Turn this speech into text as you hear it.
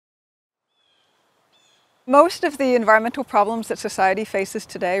Most of the environmental problems that society faces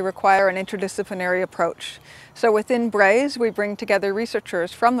today require an interdisciplinary approach. So within BRAISE, we bring together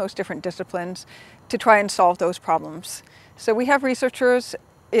researchers from those different disciplines to try and solve those problems. So we have researchers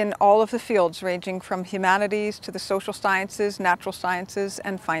in all of the fields, ranging from humanities to the social sciences, natural sciences,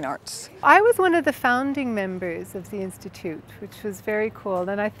 and fine arts. I was one of the founding members of the Institute, which was very cool.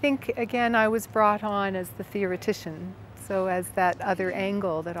 And I think, again, I was brought on as the theoretician, so as that other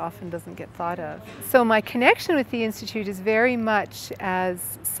angle that often doesn't get thought of. So my connection with the Institute is very much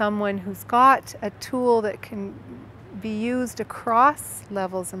as someone who's got a tool that can be used across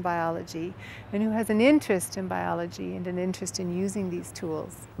levels in biology and who has an interest in biology and an interest in using these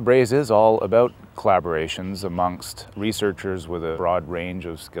tools. BRAISE is all about collaborations amongst researchers with a broad range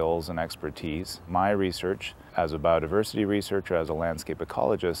of skills and expertise. My research, as a biodiversity researcher, as a landscape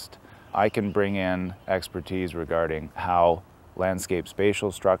ecologist, I can bring in expertise regarding how landscape spatial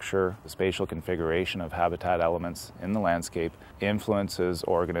structure, the spatial configuration of habitat elements in the landscape influences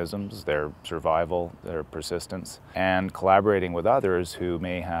organisms, their survival, their persistence, and collaborating with others who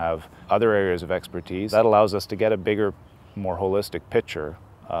may have other areas of expertise. That allows us to get a bigger, more holistic picture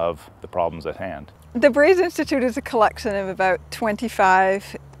of the problems at hand. The BRAISE Institute is a collection of about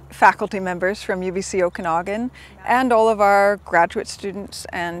 25 faculty members from UBC Okanagan and all of our graduate students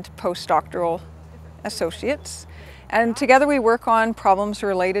and postdoctoral associates. And together we work on problems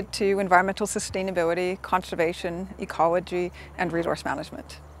related to environmental sustainability, conservation, ecology, and resource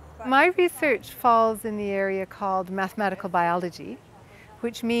management. My research falls in the area called mathematical biology,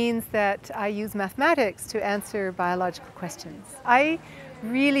 which means that I use mathematics to answer biological questions. I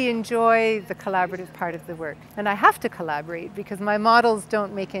really enjoy the collaborative part of the work, and I have to collaborate because my models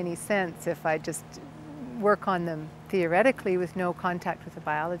don't make any sense if I just work on them theoretically with no contact with a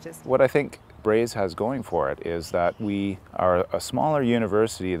biologist. What I think BRAISE has going for it is that we are a smaller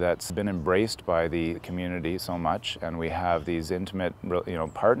university that's been embraced by the community so much, and we have these intimate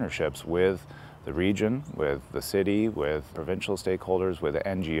partnerships with the region, with the city, with provincial stakeholders, with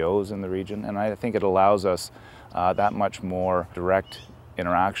NGOs in the region, and I think it allows us that much more direct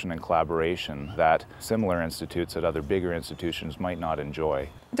interaction and collaboration that similar institutes at other bigger institutions might not enjoy.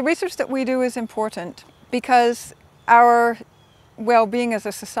 The research that we do is important because our well-being as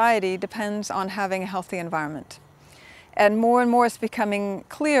a society depends on having a healthy environment. And more it's becoming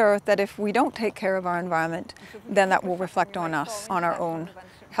clear that if we don't take care of our environment, then that will reflect on us, on our own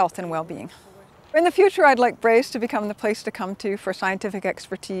health and well-being. In the future, I'd like BRAISE to become the place to come to for scientific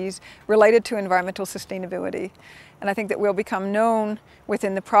expertise related to environmental sustainability. And I think that we'll become known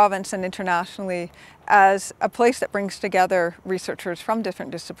within the province and internationally as a place that brings together researchers from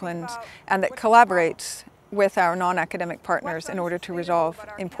different disciplines and that collaborates with our non-academic partners in order to resolve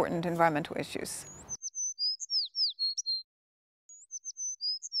important environmental issues.